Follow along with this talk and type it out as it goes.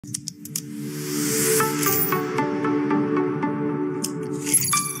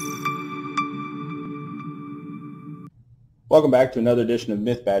Welcome back to another edition of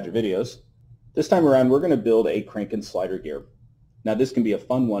Myth Badger videos. This time around we're going to build a crank and slider gear. Now this can be a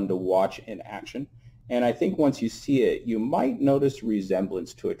fun one to watch in action, and I think once you see it you might notice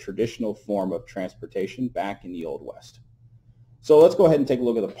resemblance to a traditional form of transportation back in the Old West. So let's go ahead and take a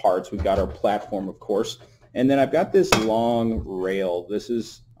look at the parts. We've got our platform, of course, and then I've got this long rail. This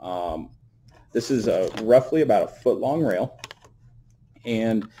is roughly about a foot long rail.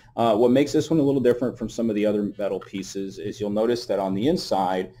 And what makes this one a little different from some of the other metal pieces is you'll notice that on the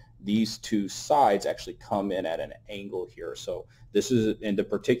inside, these two sides actually come in at an angle here. So this is in the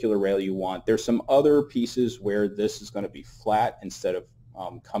particular rail you want. There's some other pieces where this is going to be flat instead of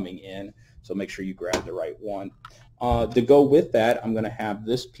coming in. So make sure you grab the right one. To go with that, I'm going to have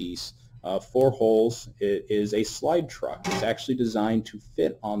this piece, 4 holes. It is a slide truck. It's actually designed to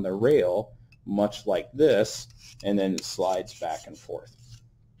fit on the rail, much like this, and then it slides back and forth.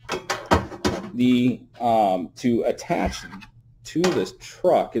 To attach to this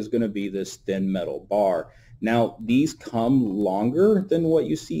truck is going to be this thin metal bar. Now these come longer than what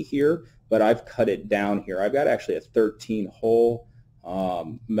you see here, but I've cut it down here. I've got actually a 13-hole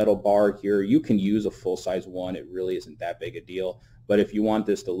metal bar here. You can use a full-size one. It really isn't that big a deal. But if you want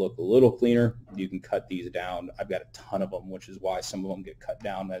this to look a little cleaner, you can cut these down. I've got a ton of them, which is why some of them get cut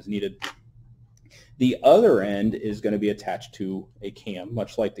down as needed. The other end is going to be attached to a cam,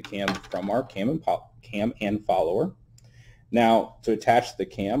 much like the cam from our cam and follower. Now, to attach the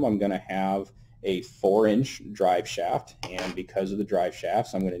cam, I'm going to have a 4-inch drive shaft, and because of the drive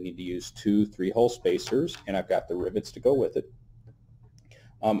shafts, I'm going to need to use 2 3-hole spacers, and I've got the rivets to go with it.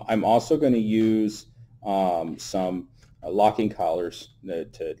 I'm also going to use some locking collars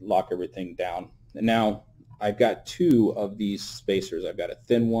to lock everything down. And now, I've got 2 of these spacers. I've got a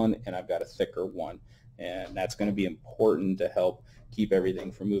thin one and I've got a thicker one, and that's going to be important to help keep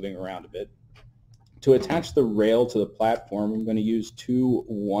everything from moving around a bit. To attach the rail to the platform, I'm going to use 2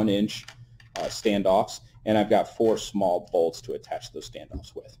 1-inch standoffs, and I've got 4 small bolts to attach those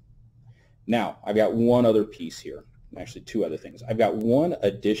standoffs with. Now, I've got one other piece here, actually 2 other things. I've got one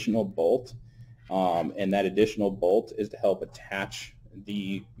additional bolt, and that additional bolt is to help attach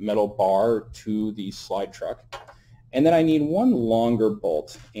the metal bar to the slide truck. And then I need one longer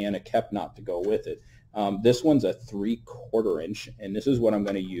bolt and a kept knot to go with it. This one's a 3/4 inch, and this is what I'm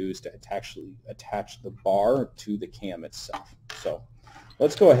going to use to actually attach the bar to the cam itself. So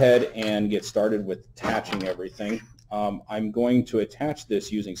let's go ahead and get started with attaching everything. I'm going to attach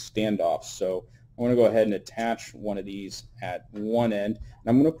this using standoffs. So I'm going to go ahead and attach one of these at one end, and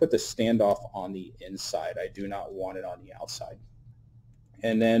I'm going to put the standoff on the inside. I do not want it on the outside.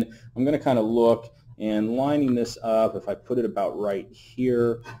 And then I'm going to kind of look and lining this up. If I put it about right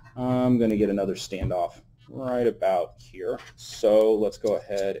here, I'm going to get another standoff right about here. So let's go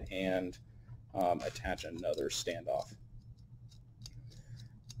ahead and attach another standoff.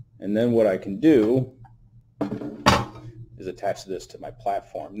 And then what I can do is attach this to my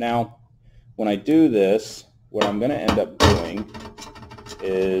platform. Now, when I do this, what I'm going to end up doing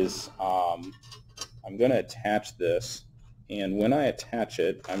is I'm going to attach this. And when I attach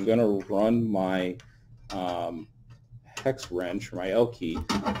it, I'm going to run my hex wrench, or my L key,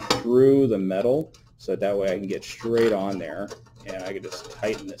 through the metal, so that way I can get straight on there, and I can just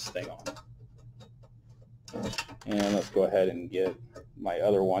tighten this thing on. And let's go ahead and get my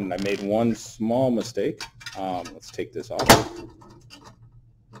other one. I made one small mistake. Let's take this off.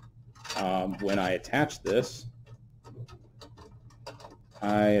 When I attach this,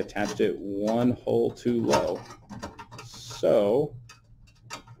 I attached it 1 hole too low. So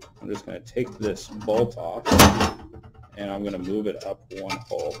I'm just going to take this bolt off, and I'm going to move it up 1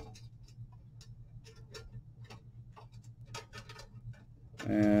 hole.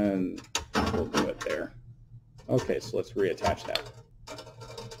 And we'll do it there. Okay, so let's reattach that.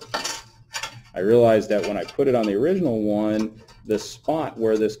 I realized that when I put it on the original one, the spot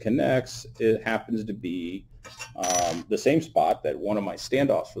where this connects, it happens to be the same spot that one of my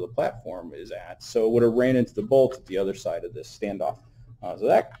standoffs for the platform is at. So it would have ran into the bolt at the other side of this standoff. So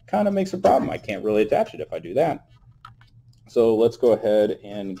that kind of makes a problem. I can't really attach it if I do that. So let's go ahead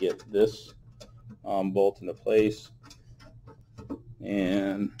and get this bolt into place.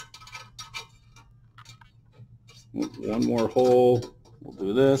 And one more hole. We'll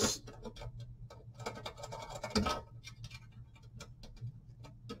do this.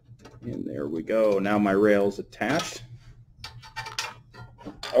 And there we go. Now my rail's attached.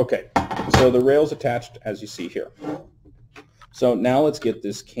 Okay, so the rail's attached as you see here. So now let's get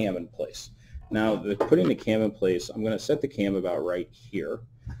this cam in place. Now, putting the cam in place, I'm going to set the cam about right here.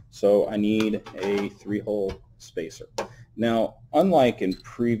 So I need a 3-hole spacer. Now, unlike in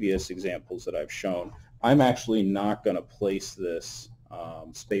previous examples that I've shown, I'm actually not going to place this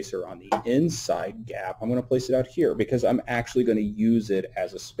spacer on the inside gap. I'm going to place it out here because I'm actually going to use it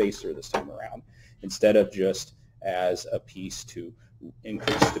as a spacer this time around instead of just as a piece to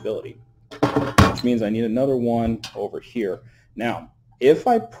increase stability, which means I need another one over here. Now, if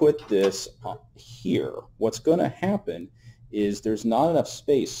I put this here, what's going to happen is there's not enough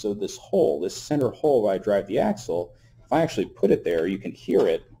space, so this hole, this center hole where I drive the axle, if I actually put it there, you can hear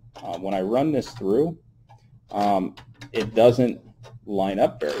it. When I run this through, it doesn't line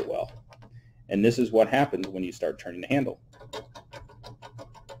up very well. And this is what happens when you start turning the handle.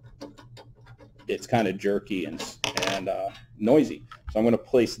 It's kind of jerky and noisy. So I'm going to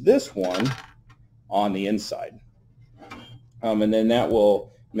place this one on the inside. And then that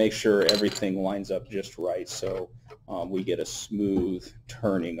will make sure everything lines up just right, so we get a smooth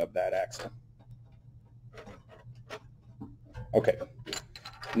turning of that axle. Okay,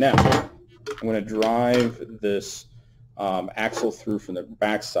 now I'm going to drive this axle through from the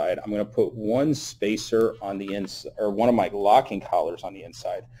back side. I'm going to put one spacer on the inside, or one of my locking collars on the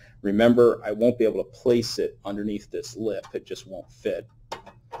inside. Remember, I won't be able to place it underneath this lip. It just won't fit.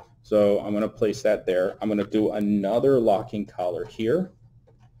 So I'm going to place that there. I'm going to do another locking collar here.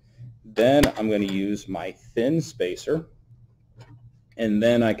 Then I'm going to use my thin spacer, and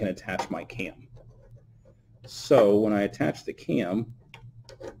then I can attach my cam. So when I attach the cam,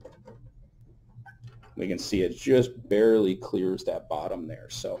 we can see it just barely clears that bottom there.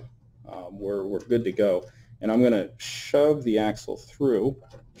 So we're good to go. And I'm going to shove the axle through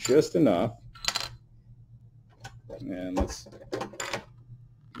just enough. And let's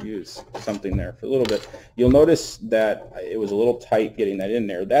use something there for a little bit. You'll notice that it was a little tight getting that in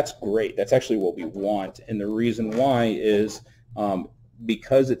there. That's great. That's actually what we want. And the reason why is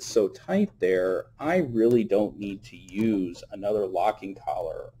because it's so tight there, I really don't need to use another locking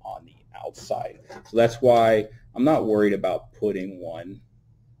collar on the outside. So that's why I'm not worried about putting one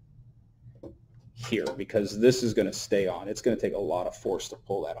here, because this is going to stay on. It's going to take a lot of force to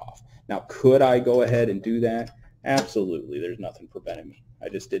pull that off. Now, could I go ahead and do that? Absolutely. There's nothing preventing me. I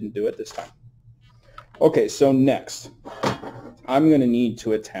just didn't do it this time. Okay, so next, I'm going to need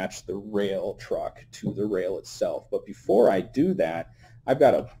to attach the rail truck to the rail itself. But before I do that, I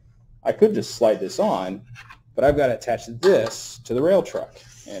could just slide this on, but I've got to attach this to the rail truck.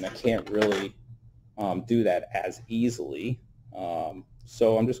 And I can't really do that as easily.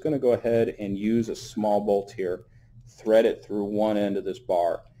 So I'm just going to go ahead and use a small bolt here, thread it through one end of this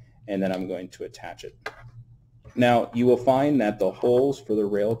bar, and then I'm going to attach it. Now, you will find that the holes for the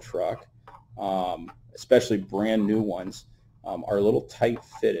rail truck, especially brand new ones, are a little tight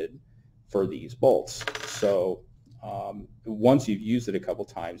fitted for these bolts. So once you've used it a couple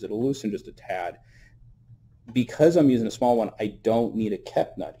times, it'll loosen just a tad. Because I'm using a small one, I don't need a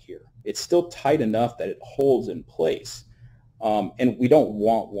kept nut here. It's still tight enough that it holds in place. And we don't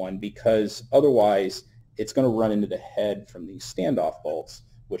want one because otherwise it's going to run into the head from these standoff bolts,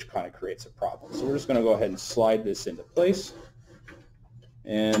 which kind of creates a problem. So we're just going to go ahead and slide this into place.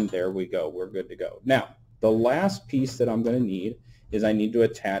 And there we go. We're good to go. Now, the last piece that I'm going to need is I need to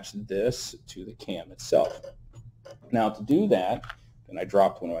attach this to the cam itself. Now, to do that, and I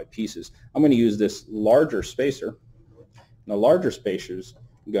dropped one of my pieces, I'm going to use this larger spacer. And the larger spacer's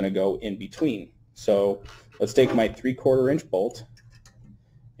going to go in between. So let's take my 3/4 inch bolt,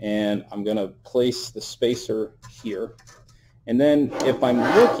 and I'm going to place the spacer here. And then if I'm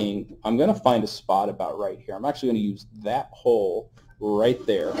looking, I'm going to find a spot about right here. I'm actually going to use that hole right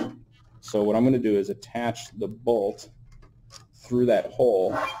there. So what I'm going to do is attach the bolt through that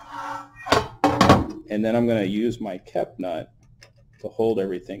hole, and then I'm going to use my kept nut to hold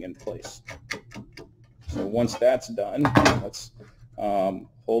everything in place. So once that's done, let's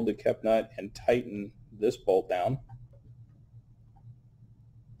hold the kept nut and tighten this bolt down.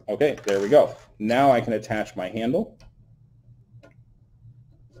 Okay, there we go. Now I can attach my handle,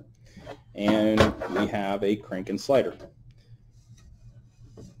 and we have a crank and slider.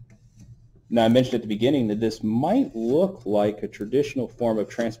 Now, I mentioned at the beginning that this might look like a traditional form of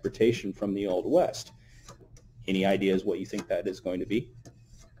transportation from the Old West. Any ideas what you think that is going to be?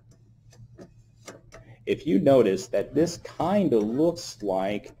 If you notice that this kind of looks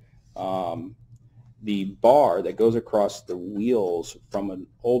like the bar that goes across the wheels from an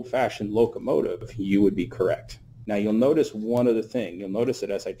old-fashioned locomotive, you would be correct. Now, you'll notice one other thing. You'll notice that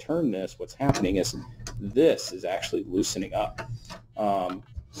as I turn this, what's happening is this is actually loosening up.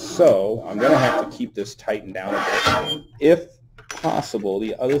 So I'm going to have to keep this tightened down a bit. If possible,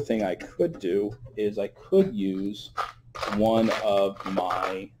 the other thing I could do is I could use one of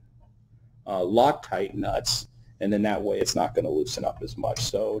my Loctite nuts and then that way it's not going to loosen up as much.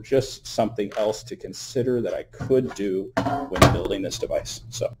 So just something else to consider that I could do when building this device.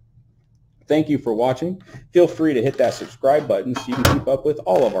 So thank you for watching. Feel free to hit that subscribe button so you can keep up with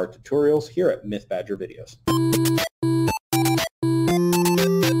all of our tutorials here at Myth Badger Videos.